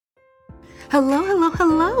Hello, hello,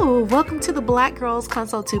 hello. Welcome to the Black Girls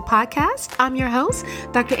Consult 2 podcast. I'm your host,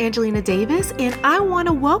 Dr. Angelina Davis, and I want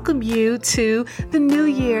to welcome you to the new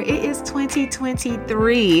year. It is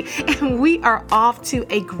 2023, and we are off to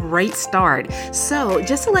a great start. So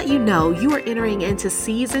just to let you know, you are entering into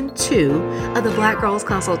season 2 of the Black Girls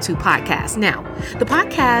Consult 2 podcast. Now, the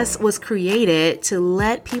podcast was created to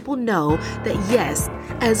let people know that yes,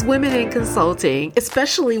 as women in consulting,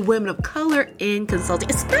 especially women of color in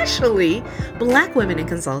consulting, especially Black women in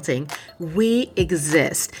consulting, we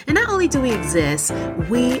exist. And not only do we exist,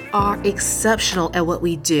 we are exceptional at what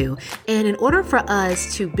we do. And in order for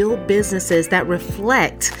us to build businesses that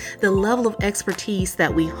reflect the level of expertise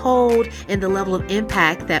that we hold and the level of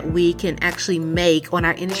impact that we can actually make on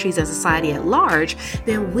our industries and society at large,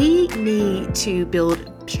 then we need to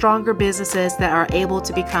build stronger businesses that are able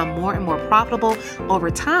to become more and more profitable over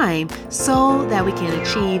time so that we can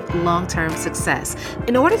achieve long-term success.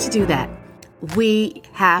 In order to do that, we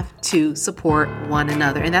have to support one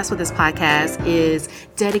another. And that's what this podcast is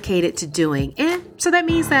dedicated to doing. And so that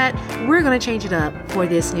means that we're going to change it up for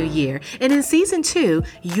this new year. And in season 2,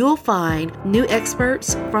 you'll find new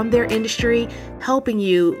experts from their industry helping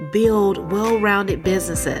you build well-rounded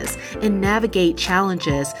businesses and navigate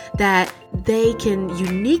challenges that they can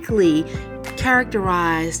uniquely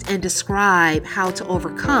characterize and describe how to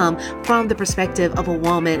overcome from the perspective of a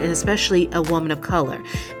woman, and especially a woman of color.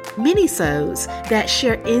 Mini-sodes that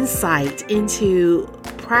share insight into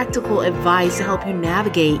practical advice to help you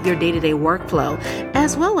navigate your day-to-day workflow,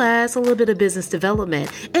 as well as a little bit of business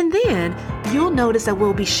development. And then you'll notice that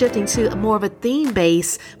we'll be shifting to more of a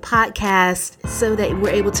theme-based podcast so that we're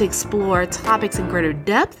able to explore topics in greater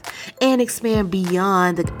depth and expand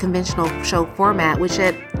beyond the conventional show format, which,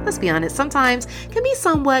 let's be honest, sometimes can be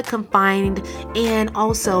somewhat confined and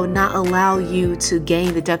also not allow you to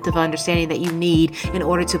gain the depth of understanding that you need in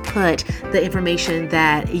order to put the information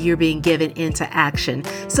that you're being given into action.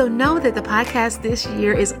 So know that the podcast this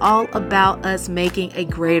year is all about us making a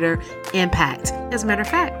greater impact. As a matter of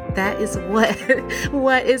fact, that is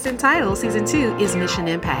what is entitled. Season 2 is Mission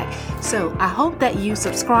Impact. So I hope that you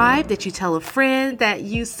subscribe, that you tell a friend, that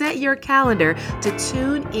you set your calendar to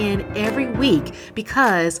tune in every week,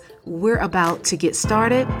 because we're about to get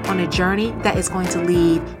started on a journey that is going to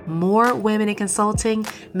lead more women in consulting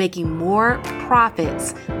making more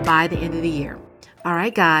profits by the end of the year. All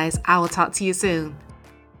right, guys, I will talk to you soon.